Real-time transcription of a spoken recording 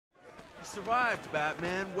survived,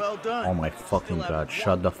 Batman. Well done. Oh my fucking god,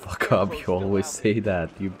 shut the fuck up. You always say that,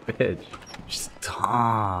 you bitch.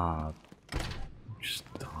 Stop.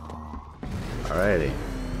 Stop. Alrighty.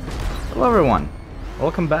 Hello everyone.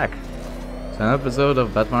 Welcome back to an episode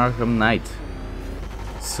of Batman Arkham Knight.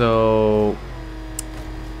 So...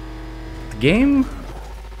 the game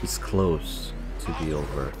is close to be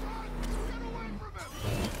over.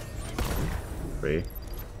 3,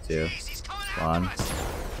 2, 1.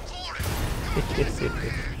 This is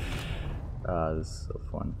so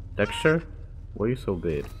fun. Texture? Why are you so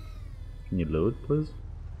big? Can you load, please?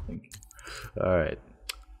 Thank you. Alright.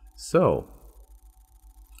 So,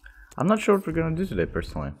 I'm not sure what we're gonna do today,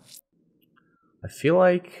 personally. I feel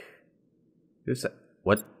like... this...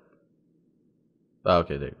 what? Oh,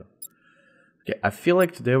 okay, there you go. Okay, I feel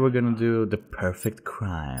like today we're gonna do the perfect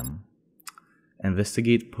crime.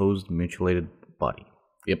 Investigate post-mutilated body.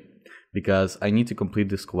 Yep. Because I need to complete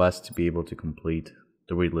this quest to be able to complete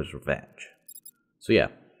the Riddler's Revenge. So yeah,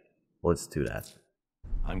 let's do that.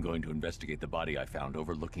 I'm going to investigate the body I found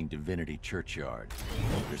overlooking Divinity Churchyard.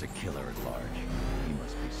 There's a killer at large. He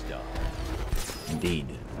must be stopped. Indeed.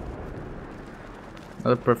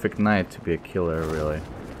 Not a perfect night to be a killer, really.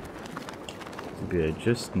 To be a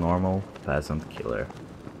just normal peasant killer.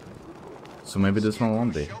 So maybe this one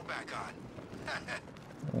won't be.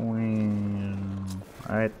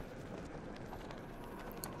 Alright.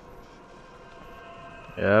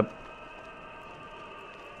 Yep.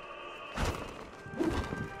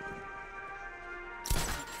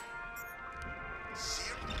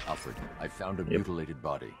 Alfred, I found a mutilated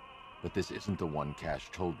body, but this isn't the one Cash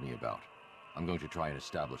told me about. I'm going to try and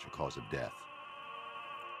establish a cause of death.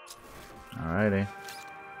 Alrighty.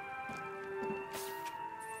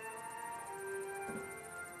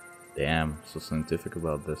 Damn, so scientific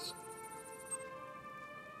about this.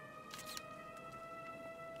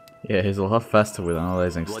 Yeah, he's a lot faster with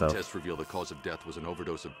analyzing Blood stuff. tests reveal the cause of death was an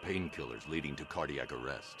overdose of painkillers leading to cardiac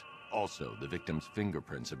arrest. Also, the victim's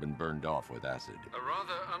fingerprints have been burned off with acid. A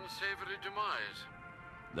rather unsavory demise.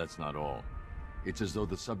 That's not all. It's as though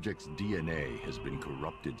the subject's DNA has been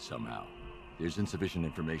corrupted somehow. There's insufficient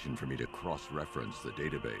information for me to cross-reference the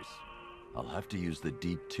database. I'll have to use the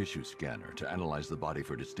deep tissue scanner to analyze the body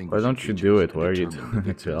for distinguishing Why don't you do it? Why are you doing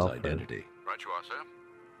it to Alfred? Identity. Right you are, sir.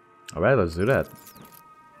 Alright, let's do that.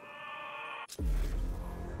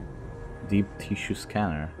 Deep tissue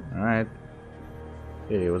scanner. Alright.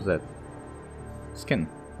 Hey, what's that? Skin.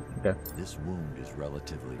 Okay. This wound is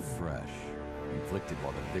relatively fresh, inflicted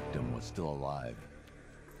while the victim was still alive.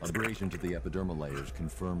 Abrasion to the epidermal layers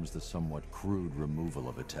confirms the somewhat crude removal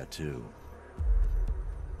of a tattoo.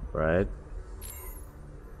 Right.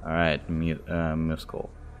 Alright, muscle.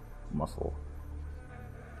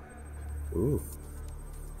 Ooh.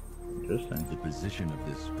 Interesting. The position of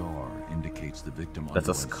this scar indicates the victim That's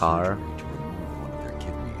a underwent scar? surgery to remove one of their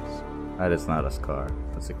kidneys. That is not a scar.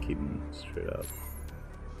 That's a kidney, straight up.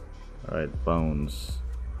 Alright, bones.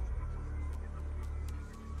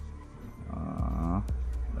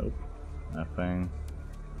 Nope. Nothing.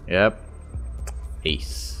 Yep.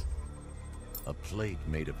 Ace. A plate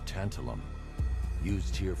made of tantalum,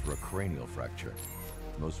 used here for a cranial fracture,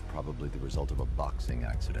 most probably the result of a boxing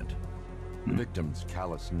accident. The victim's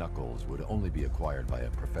callous knuckles would only be acquired by a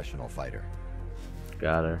professional fighter.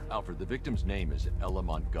 Got her. Alfred, the victim's name is Ella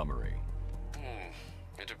Montgomery.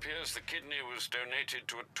 It appears the kidney was donated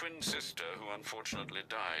to a twin sister who unfortunately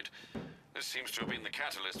died. This seems to have been the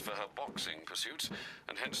catalyst for her boxing pursuits,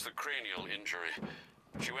 and hence the cranial injury.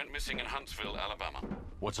 She went missing in Huntsville, Alabama.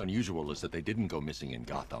 What's unusual is that they didn't go missing in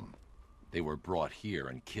Gotham. They were brought here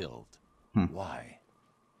and killed. Why?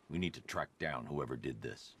 We need to track down whoever did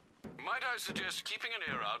this. Might I suggest keeping an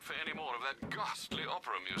ear out for any more of that ghastly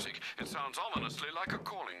opera music? It sounds ominously like a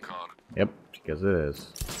calling card. Yep, because it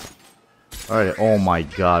is. Alright, oh my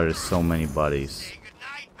god, there's so many buddies.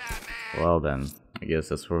 Well then, I guess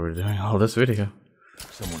that's where we're doing all this video.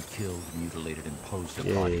 Someone killed, mutilated, and posed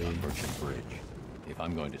a body on Merchant Bridge. If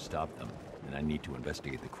I'm going to stop them, then I need to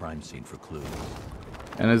investigate the crime scene for clues.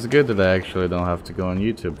 And it's good that I actually don't have to go on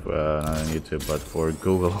YouTube, not on YouTube, but for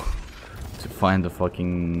Google to find the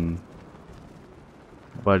fucking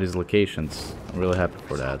body's locations. I'm really happy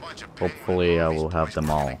for that. Hopefully I will have them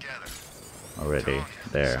all already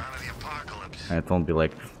there. And it won't be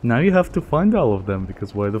like, now you have to find all of them,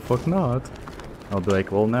 because why the fuck not? I'll be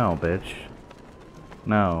like, well no, bitch.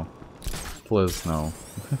 No. Please no.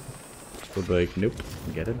 We'll be like, nope,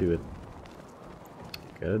 gotta do it.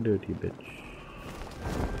 Gotta do it, you bitch.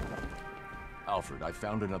 Alfred, I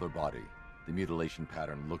found another body. The mutilation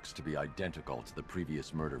pattern looks to be identical to the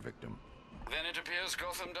previous murder victim. Then it appears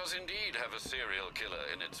Perhaps Gotham does indeed have a serial killer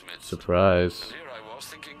in its midst. Surprise. And here I was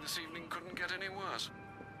thinking this evening couldn't get any worse.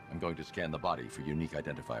 I'm going to scan the body for unique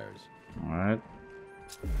identifiers. Alright.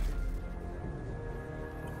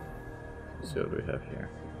 Let's see what we have here.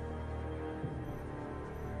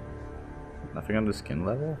 Nothing on the skin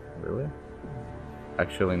level? Really?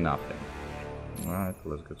 Actually nothing. Alright,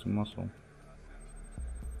 let's get some muscle.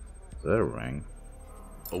 Is that a ring?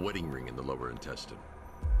 A wedding ring in the lower intestine.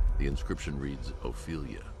 The inscription reads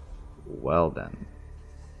Ophelia. Well then.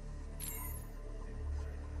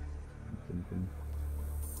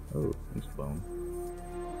 Oh, it's bone.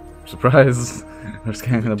 Surprise! We're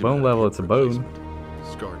scanning the bone level, it's a bone.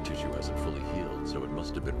 Scar tissue hasn't fully healed, so it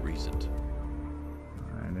must have been recent.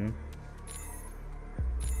 Alrighty.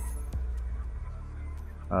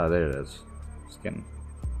 Ah, there it is. Skin.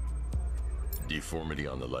 Deformity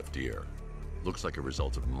on the left ear. Looks like a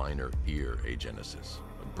result of minor ear agenesis,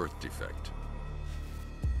 a birth defect.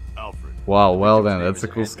 Alfred. Wow, well then, that's a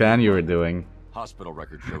cool scan you were doing. Hospital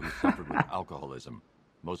records show he suffered with alcoholism,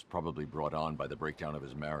 most probably brought on by the breakdown of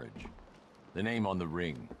his marriage. The name on the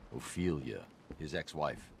ring, Ophelia, his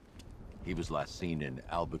ex-wife. He was last seen in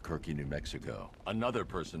Albuquerque, New Mexico. Another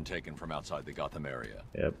person taken from outside the Gotham area.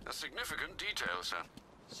 Yep. A significant detail, sir.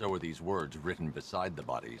 So are these words written beside the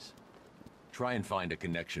bodies. Try and find a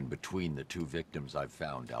connection between the two victims I've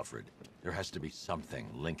found, Alfred. There has to be something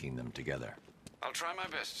linking them together. I'll try my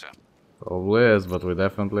best, sir. Probably is, but we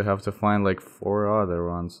definitely have to find like 4 other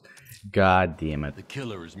ones. God damn it. The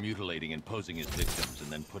killer is mutilating and posing his victims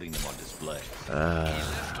and then putting them on display. He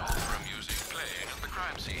left off from music playing at the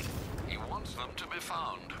crime scene. He wants them to be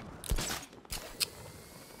found.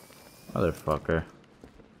 Motherfucker.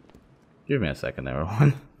 Give me a second,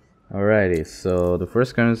 everyone. Alrighty, so the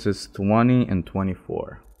first currency is 20 and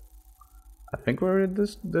 24. I think we already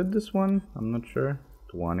did this one. I'm not sure.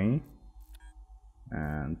 20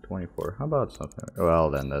 and 24. How about something? Well,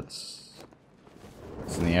 then it's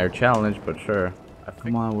an air challenge, but sure.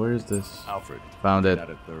 Come on, where is this? Alfred, Found it. add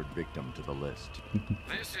a third victim to the list.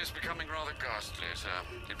 This is becoming rather ghastly, sir.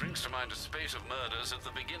 It brings to mind a spate of murders at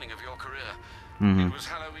the beginning of your career. It was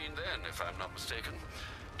Halloween then, if I'm not mistaken.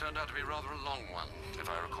 Turned out to be rather a long one, if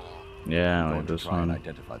I recall. Yeah, I'm like going to this try and one.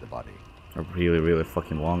 identify the body. A really, really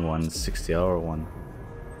fucking long one. 60-hour one.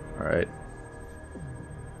 Alright.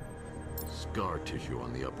 Scar tissue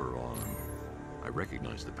on the upper arm. I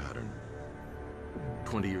recognize the pattern.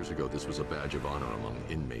 20 years ago, this was a badge of honor among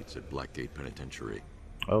inmates at Blackgate Penitentiary.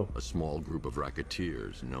 Oh, A small group of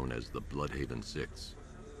racketeers known as the Bloodhaven Six.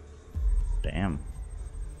 damn.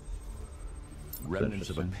 Remnants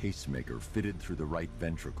of a interesting. pacemaker fitted through the right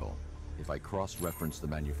ventricle. If I cross-reference the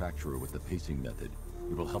manufacturer with the pacing method,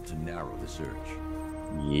 it will help to narrow the search.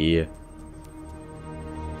 Yeah.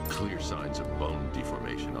 Clear signs of bone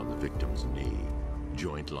deformation on the victim's knee.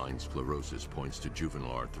 Joint line sclerosis points to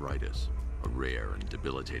juvenile arthritis, a rare and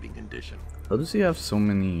debilitating condition. How does he have so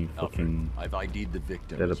many Alfred, fucking... I've ID'd the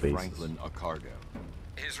victim as databases? Franklin Acargo.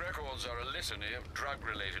 His records are a litany of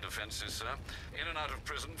drug-related offenses, sir. In and out of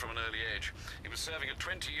prison from an early age. He was serving a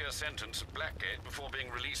 20-year sentence at Blackgate before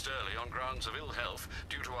being released early on grounds of ill health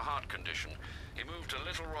due to a heart condition. He moved to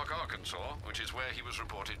Little Rock, Arkansas, which is where he was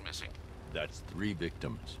reported missing. That's 3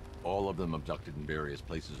 victims, all of them abducted in various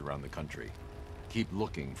places around the country. Keep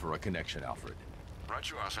looking for a connection, Alfred. Right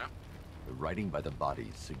you are, sir. The writing by the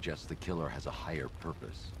bodies suggests the killer has a higher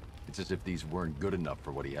purpose. It's as if these weren't good enough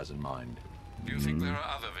for what he has in mind. Do you think there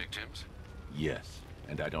are other victims? Yes,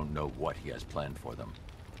 and I don't know what he has planned for them.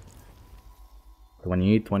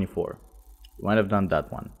 28, 24. We might have done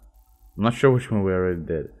that one. I'm not sure which one we already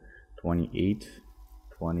did. 28,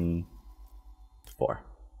 24.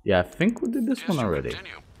 Yeah, I think we did this Yes, one you already.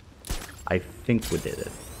 continue. I think we did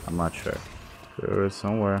it. I'm not sure. There is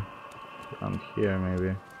somewhere around here,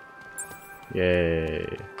 maybe. Yay.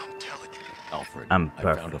 I'm telling you. Alfred, I'm I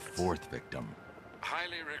found a perfect. 4th victim.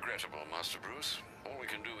 Highly regrettable, Master Bruce. All we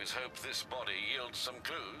can do is hope this body yields some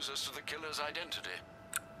clues as to the killer's identity.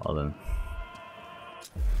 Well then.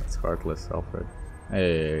 That's heartless, Alfred.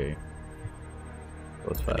 Hey. That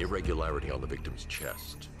was An fast. irregularity on the victim's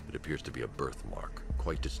chest. It appears to be a birthmark,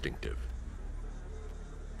 quite distinctive.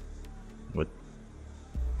 What?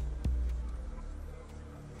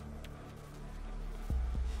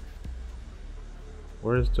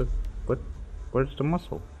 Where's the... what? Where's the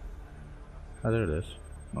muscle? Oh, there it is.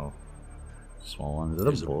 Oh. Small one. Is it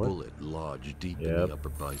There's a a bullet? bullet lodged deep in Yep. the upper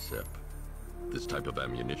bicep. This type of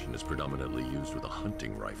ammunition is predominantly used with a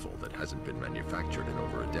hunting rifle that hasn't been manufactured in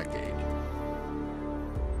over a decade.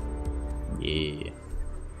 Yeah.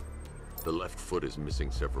 The left foot is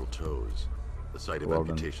missing several toes. The site of Well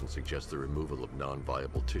done. amputation suggests the removal of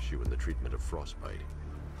non-viable tissue in the treatment of frostbite.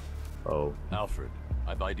 Oh. Alfred,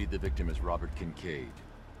 I've ID'd the victim as Robert Kincaid.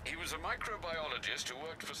 He was a microbiologist who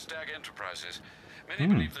worked for Stag Enterprises. Many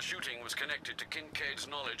believe the shooting was connected to Kincaid's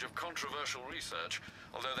knowledge of controversial research,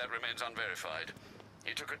 although that remains unverified.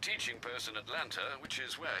 He took a teaching post in Atlanta, which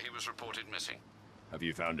is where he was reported missing. Have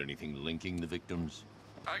you found anything linking the victims?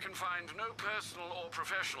 I can find no personal or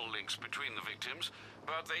professional links between the victims,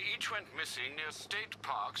 but they each went missing near state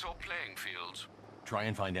parks or playing fields. Try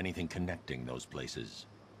and find anything connecting those places.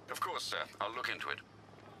 Of course, sir. I'll look into it.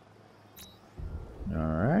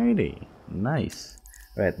 Alrighty. Nice.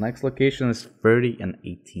 Right, next location is 30 and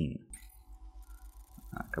 18.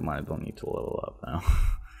 Ah, come on, I don't need to level up now.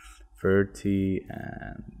 30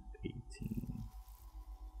 and 18.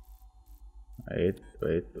 Wait.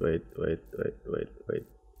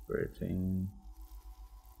 13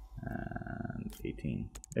 and 18.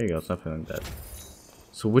 There you go, something like that.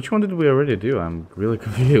 So which one did we already do? I'm really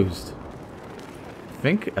confused.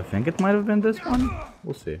 I think it might have been this one.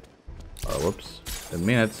 We'll see. Oh, whoops. A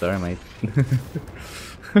minute, sorry, mate.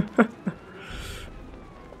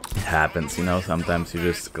 It happens, you know. Sometimes you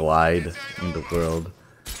just glide in the world,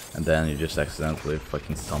 and then you just accidentally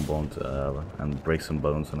fucking stumble into, and break some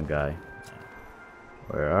bones on a guy.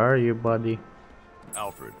 Where are you, buddy?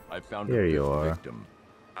 Alfred, I found Here a you are.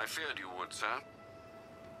 I feared you would, sir.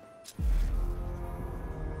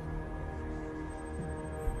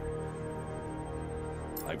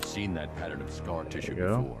 I've seen that pattern of scar tissue you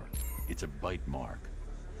go. before. It's a bite mark.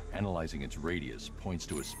 Analyzing its radius points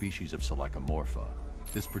to a species of Selachomorpha.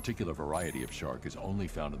 This particular variety of shark is only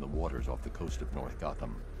found in the waters off the coast of North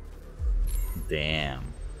Gotham.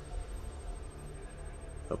 Damn.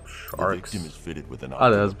 Oh, The sharks. victim is fitted with an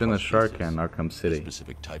Oh, there's been a prosthesis. shark in Arkham A City.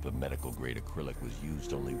 specific type of medical-grade acrylic was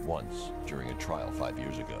used only once during a trial 5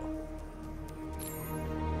 years ago.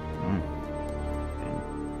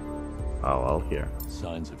 Oh, I'll hear.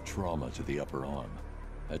 Signs of trauma to the upper arm.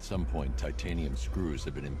 At some point, titanium screws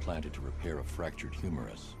have been implanted to repair a fractured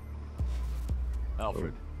humerus.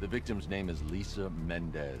 Alfred, the victim's name is Lisa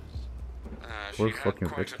Mendez. She Poor had fucking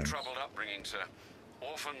quite victims. a troubled upbringing, sir.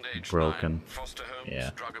 Orphaned age Broken. 9, foster homes,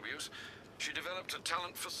 Yeah. drug abuse. She developed a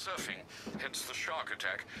talent for surfing, hence the shark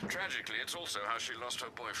attack. Tragically, it's also how she lost her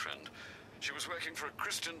boyfriend. She was working for a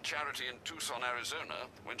Christian charity in Tucson, Arizona,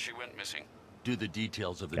 when she went missing. Do the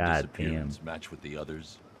details of the God disappearance match with the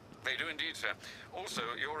others? They do indeed, sir. Also,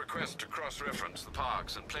 your request to cross-reference the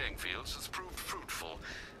parks and playing fields has proved fruitful.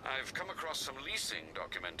 I've come across some leasing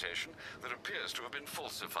documentation that appears to have been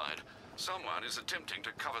falsified. Someone is attempting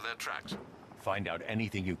to cover their tracks. Find out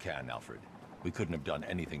anything you can, Alfred. We couldn't have done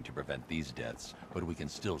anything to prevent these deaths, but we can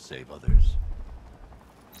still save others.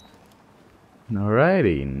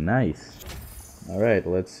 Alrighty, nice. Alright,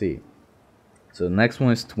 let's see. So the next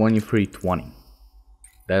one is 2320.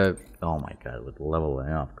 That, oh my god, with leveling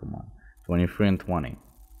up, come on. 23 and 20.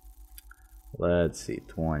 Let's see,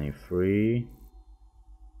 23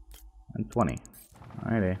 and 20.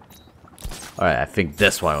 Alrighty. Alright, I think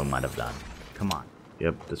this one we might have done. Come on.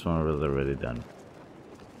 Yep, this one was already done.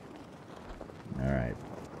 Alright.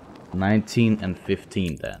 19 and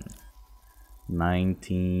 15 then.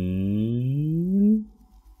 19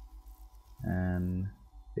 and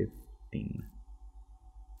 15.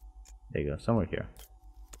 There you go, somewhere here.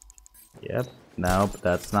 Yep, nope,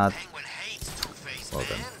 that's not. Penguin hates Two-Face, Well man.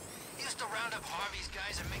 done. He used to round up Harvey's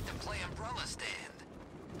guys and make them play umbrella stand.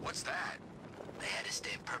 What's that? They had to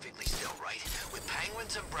stand perfectly still, right? With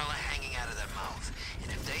Penguin's umbrella hanging out of their mouth.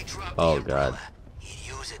 And if they dropped Oh, the umbrella, God. he'd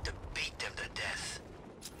use it to beat them to death.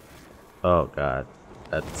 Oh god,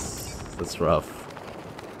 that's rough.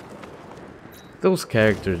 Those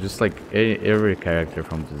characters, just like every character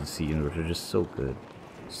from the DC universe, are just so good,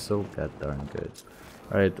 so goddamn good.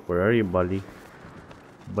 All right, where are you, buddy?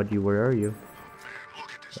 Buddy, where are you?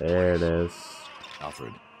 There it is.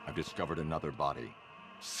 Alfred, I've discovered another body.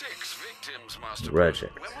 6 victims, Master.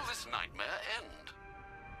 Reject. When will this nightmare end?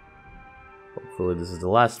 Hopefully this is the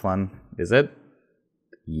last one. Is it?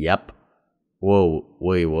 Yep. Whoa,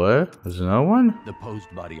 wait, what? There's another one? The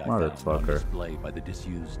posed body I found on Motherfucker. display by the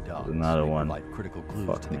disused dogs another may one. provide critical clues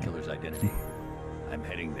Fuck to the me. killer's identity. I'm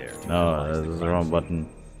heading there. To No, analyze this is the crime wrong scene. button.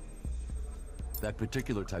 That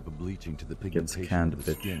particular type of bleaching to the Gets pigmentation canned, of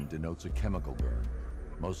the bitch. skin denotes a chemical burn,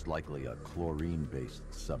 most likely a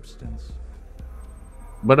chlorine-based substance.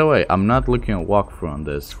 By the way, I'm not looking at walkthrough on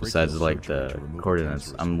this, Tracheal besides like surgery the to remove coordinates.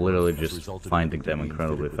 cancerous I'm growth literally has just resulted in finding the them being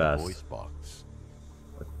incredibly fitted with a fast. voice box.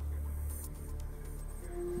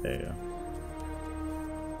 There you go.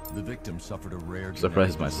 The victim suffered a rare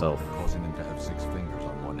Surprised genetic myself. disorder causing him to have 6 fingers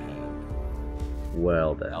on one hand.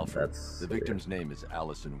 Well then, Alfred, that's the victim's name is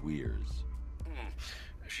Allison Weers.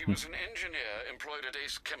 She was an engineer employed at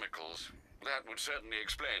Ace Chemicals. That would certainly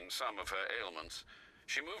explain some of her ailments.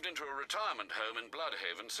 She moved into a retirement home in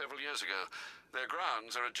Bloodhaven several years ago. Their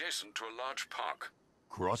grounds are adjacent to a large park.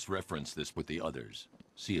 Cross-reference this with the others.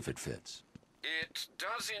 See if it fits. It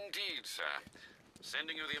does indeed, sir.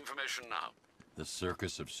 Sending you the information now. The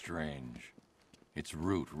Circus of Strange. Its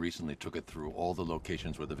route recently took it through all the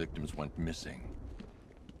locations where the victims went missing.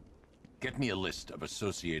 Get me a list of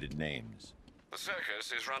associated names. The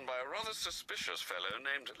circus is run by a rather suspicious fellow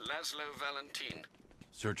named Laszlo Valentin.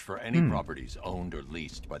 Search for any properties owned or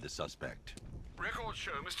leased by the suspect. Records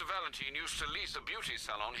show Mr. Valentin used to lease a beauty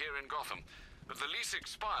salon here in Gotham, but the lease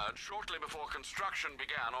expired shortly before construction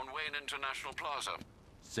began on Wayne International Plaza.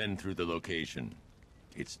 Send through the location.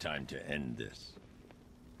 It's time to end this.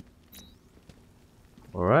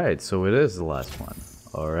 Alright, so it is the last one.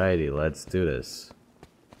 Alrighty, let's do this.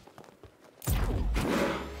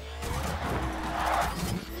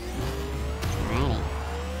 Alrighty.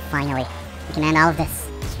 Finally, we can end all of this.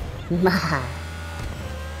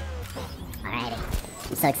 Alrighty.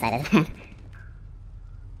 I'm so excited.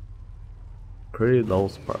 Pretty low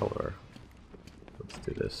parlor. Let's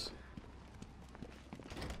do this.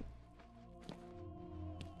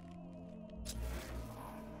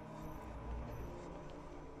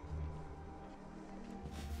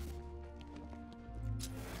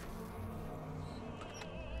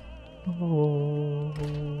 Oh.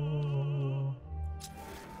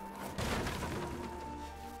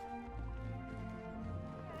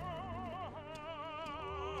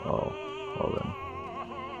 Oh, well then.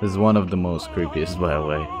 This is one of the most creepiest, by the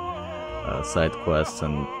way, side quests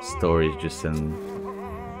and stories just in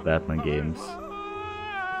Batman games.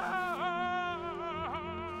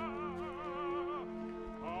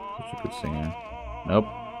 Such a good singer. Nope,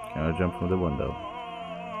 cannot jump from the window.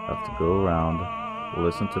 Have to go around,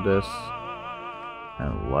 listen to this,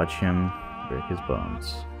 and watch him break his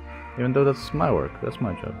bones. Even though that's my work, that's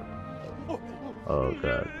my job. Oh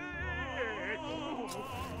god.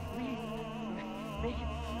 There's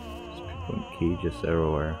people in cages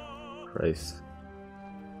everywhere. Christ.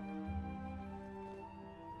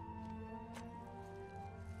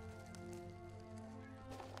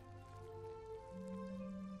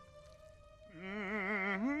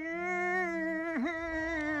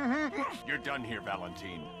 You're done here,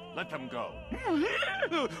 Valentine. Let them go. Oh,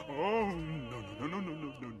 no, no, no, no, no, no,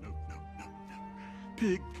 no, no, no.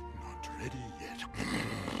 Pig, not ready yet.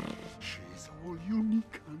 She's all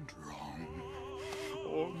unique and wrong.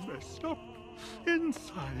 All messed up,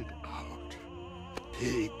 inside out.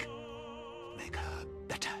 Pig, make her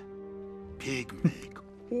better. Pig, make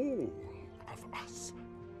all of us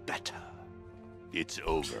better. It's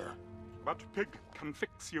over. But Pig can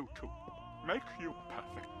fix you too. Make you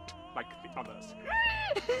perfect, like the others.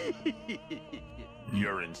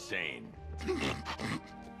 You're insane.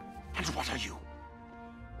 And what are you?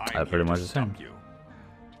 I'm pretty here much to the stop same. you.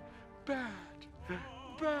 Bad.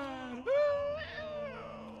 Bad.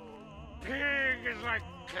 Pig is like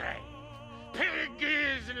clay. Pig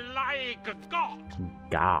is like a god.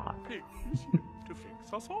 God. Pig is here to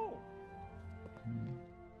fix us all.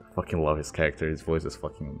 I fucking love his character, his voice is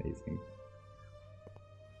fucking amazing.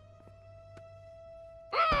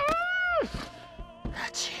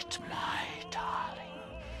 That's it, my darling.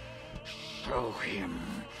 Show him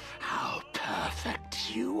how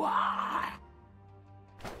perfect you are.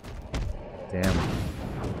 Damn.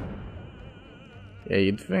 Yeah,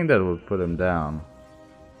 you'd think that would put him down.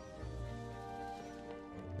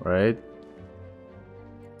 Right?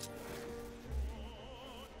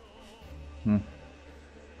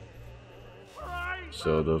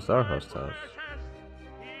 So those are hostiles.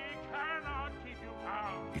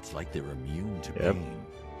 It's like they're immune to Yep. pain.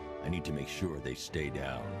 I need to make sure they stay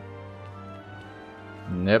down.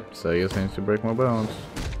 Yep, so he just needs to break more bones.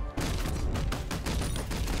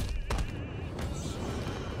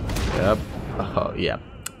 Yep. Oh, yep.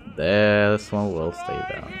 This one will stay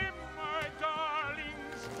down.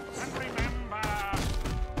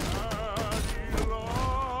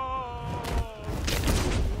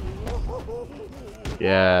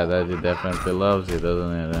 Yeah, that he definitely loves you,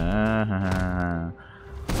 doesn't it?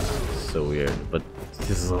 So weird, but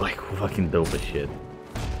this is like fucking dope as shit.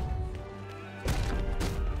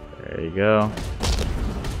 There you go.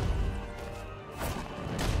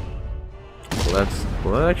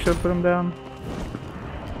 Will that actually put him down?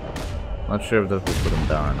 Not sure if that will put him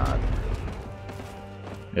down or not.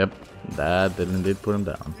 Yep, that did indeed put him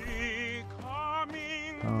down.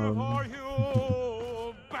 Coming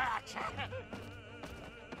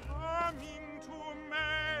to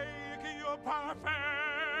make you perfect.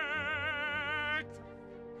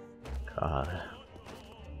 God.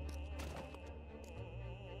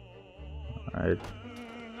 Alright.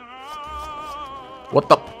 What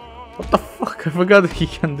the fuck? I forgot that he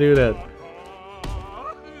can do that.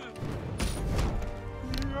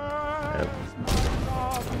 Yep.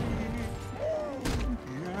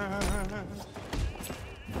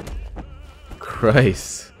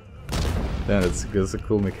 Christ. Damn, that's a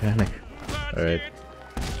cool mechanic. Alright.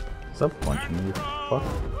 Stop punching me, you fuck.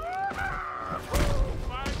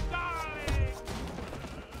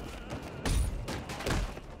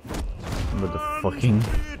 With the fucking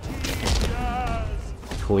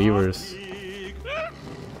cleavers.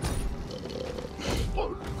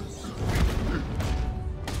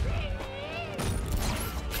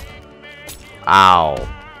 Ow.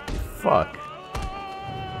 Fuck.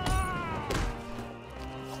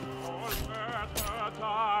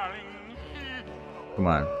 Come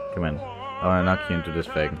on, come on. I wanna knock you into this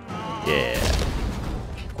thing. Yeah.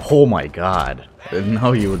 Oh my god. I didn't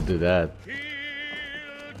know you would do that.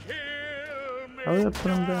 How did I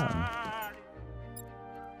put him down?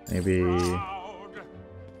 Maybe...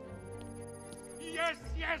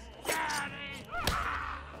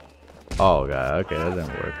 Oh god, okay, that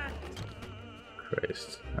didn't work.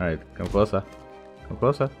 Christ. Alright, come closer. Come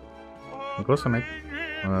closer. Come closer, mate.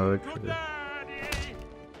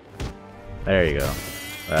 There you go.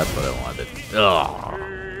 That's what I wanted. Ugh.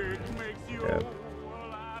 Yeah.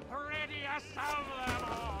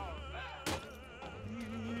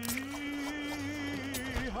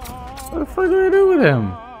 What the fuck do I do with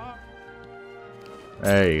him?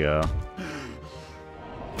 There you go.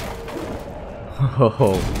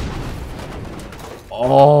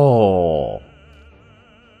 Oh.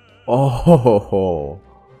 Oh.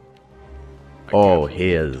 Oh,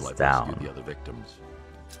 he is down. The other victims.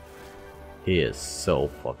 He is so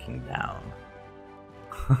fucking down.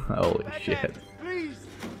 Holy shit.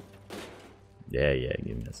 Yeah,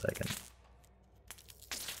 give me a second.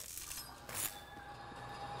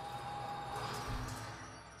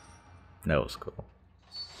 That was cool.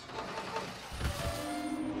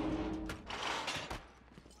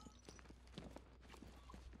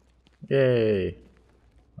 Yay!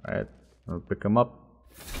 Alright, I'll pick him up.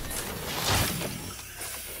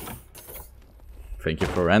 Thank you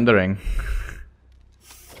for rendering.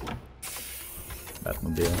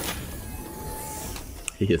 Batmobile.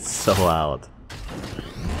 He is so out.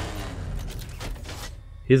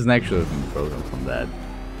 His neck should have been broken from that.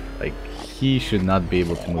 Like, he should not be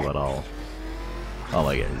able to move at all. Oh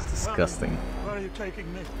my god, he's disgusting. Where are you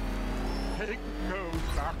taking me? Pig goes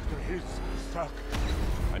back to his suck.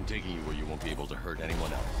 I'm taking you where you won't be able to hurt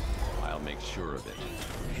anyone else. I'll make sure of it.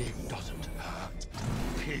 Pig doesn't hurt.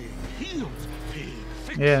 Pig heals. Pig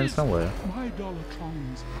fixes. Yeah, in some way. My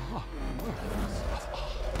Dollartrons are works of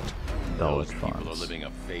art. Those people are Dollartrons. living a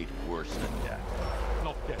fate worse than death.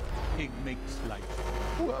 Not death. Pig makes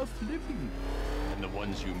life worth living. And the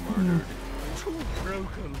ones you murdered. Too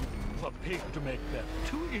broken for Pig to make them.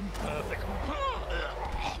 Too imperfect.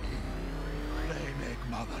 They make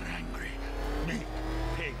Mother angry. Make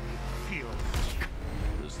Pig feel weak.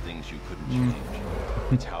 Those things you couldn't change.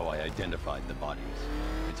 It's how I identified the bodies.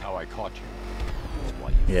 It's how I caught you. It's why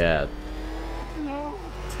you Yeah, No,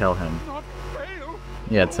 tell him. not fail.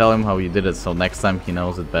 Yeah, tell him how you did it so next time he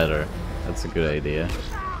knows it better. That's a good idea.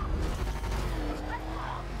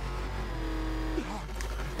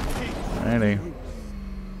 Alrighty.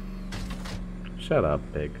 Shut up,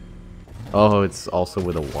 pig. Oh, it's also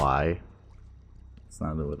with a Y. It's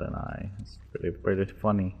not with an I. It's pretty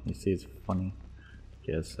funny. You see, it's funny.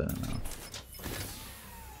 Guess I don't know.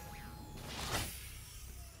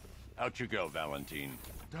 Out you go, Valentine.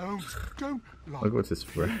 Don't Look what's his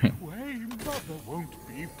frame. way. Mother won't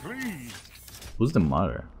be pleased. Who's the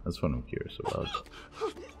mother? That's what I'm curious about.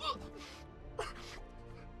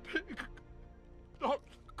 Pig, not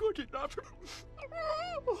good enough.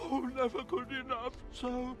 Oh, never good enough.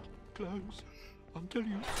 So close until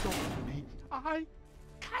you stop me. I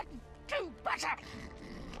can do better.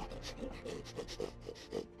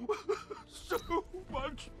 So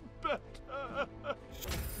much better.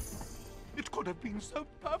 It could have been so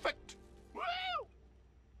perfect.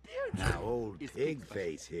 Now, old pig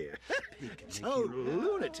face here. Total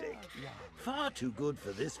lunatic. Far too good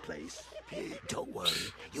for this place. Don't worry,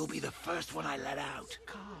 you'll be the first one I let out.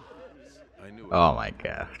 I knew it. Oh my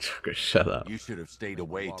god. Shut up. You should have stayed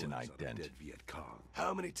away tonight, Dent.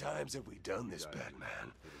 How many times have we done this,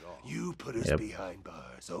 Batman? You put us Yep. behind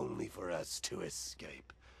bars only for us to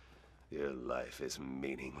escape. Your life is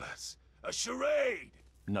meaningless. A charade!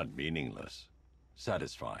 Not meaningless.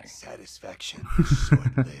 Satisfying. Satisfaction is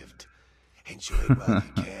short-lived. Enjoy it while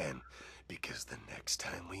you can. Because the next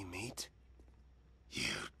time we meet,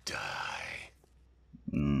 you die.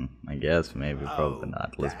 I guess, maybe, probably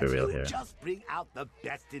not. Let's be real here. Just bring out the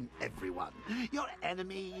best in everyone. Your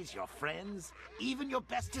enemies, your friends, even your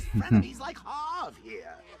bestest frenemies like Harv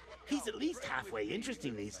here. He's at least halfway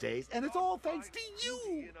interesting these days, and it's all thanks to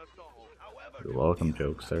you. You're welcome,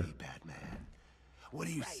 jokester. Batman. What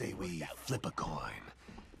do you say we flip a coin?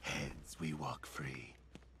 Heads, we walk free.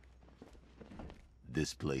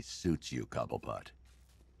 This place suits you, Cobblepot.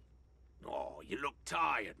 Oh, you look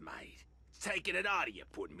tired, mate. It's taking it out of you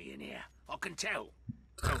putting me in here. I can tell.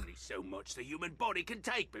 There's only so much the human body can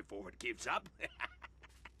take before it gives up.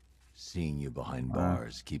 Seeing you behind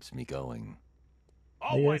bars keeps me going.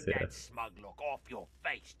 I'll Yes, wipe yeah. that smug look off your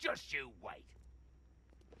face. Just you wait.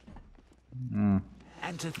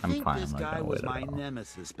 And to I'm think fine, this I'm not guy gonna was wait my at all.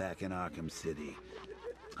 nemesis back in Arkham City.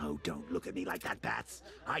 Oh, don't look at me like that, Bats.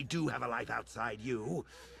 I do have a life outside you.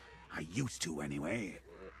 I used to, anyway.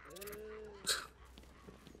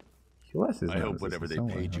 He was his I hope nemesis whatever in they some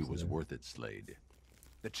way, paid you wasn't was he? worth it, Slade.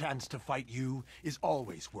 The chance to fight you is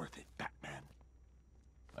always worth it, Batman.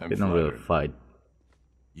 I'm They don't really flattered. fight.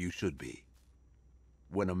 You should be.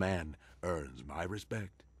 When a man earns my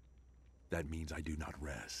respect, that means I do not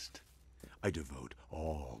rest. I devote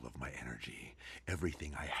all of my energy,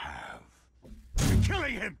 everything I have, to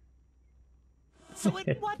killing him! So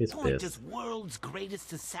at what He's point pissed. does world's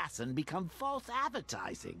greatest assassin become false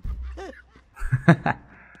advertising?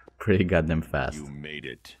 Pretty goddamn fast. You made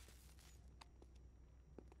it.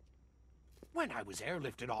 When I was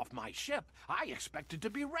airlifted off my ship, I expected to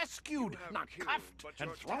be rescued, not cuffed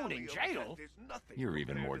and thrown in jail. You're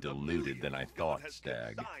even more deluded than I thought,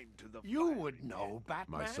 Stag. You would know,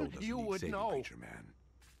 Batman. My soul doesn't You need would saving, know. Preacher Man.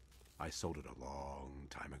 I sold it a long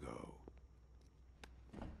time ago.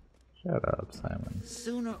 Shut up, Simon.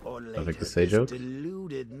 Sooner or later, like to say this jokes?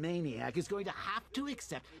 deluded maniac is going to have to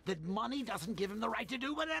accept that money doesn't give him the right to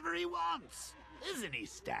do whatever he wants. Isn't he,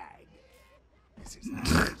 Stag? This is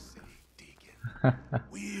our city, Deacon.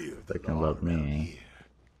 We're the Talking law about me, around eh?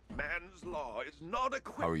 here. Man's law is not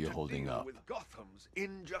equipped How are you to holding deal up? with Gotham's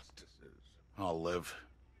injustices. I'll live.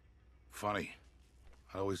 Funny.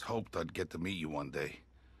 I always hoped I'd get to meet you one day.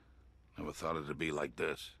 Never thought it'd be like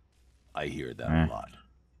this. I hear that Eh. a lot.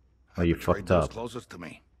 Oh, you Betrayed fucked those up. closest to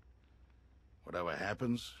me. Whatever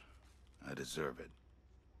happens, I deserve it.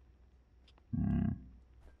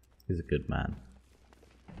 He's a good man.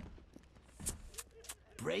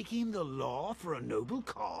 Breaking the law for a noble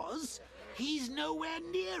cause? He's nowhere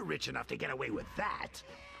near rich enough to get away with that.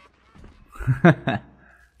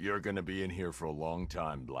 You're gonna be in here for a long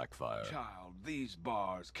time, Blackfire. Child, these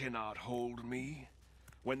bars cannot hold me.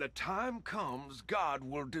 When the time comes, God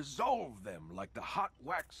will dissolve them like the hot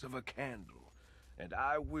wax of a candle, and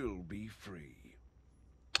I will be free.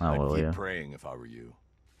 Oh, I'd well, keep yeah. praying if I were you.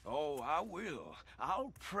 Oh, I will.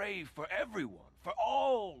 I'll pray for everyone, for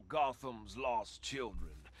all Gotham's lost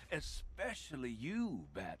children, especially you,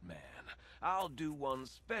 Batman. I'll do one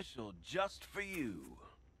special just for you.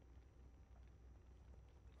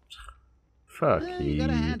 Fuck You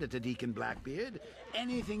gotta you. hand it to Deacon Blackbeard.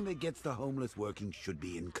 Anything that gets the homeless working should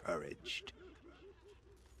be encouraged.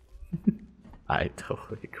 I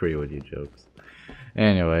totally agree with you, jokes.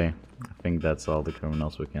 Anyway, I think that's all the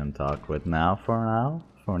criminals we can talk with now.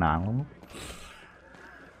 For now.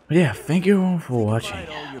 But yeah, thank you everyone for watching.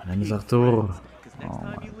 My name is Arthur. Oh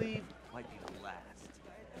my.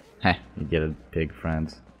 Heh, you get it, pig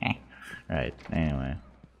friends. Heh. Right, anyway.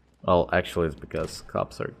 Well, actually, it's because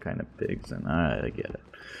cops are kind of pigs, and I get it.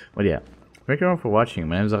 But yeah, thank you everyone for watching.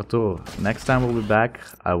 My name is Arthur. Next time we'll be back,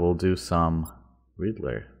 I will do some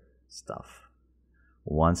Riddler stuff.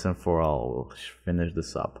 Once and for all, we'll finish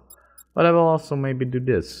this up. But I will also maybe do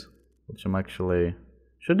this, which I'm actually...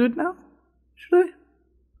 Should I do it now? Should I?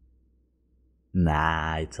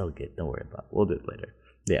 Nah, it's all good. Don't worry about it. We'll do it later.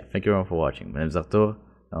 Yeah, thank you everyone for watching. My name is Arthur, and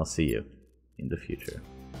I'll see you in the future.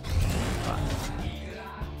 Bye.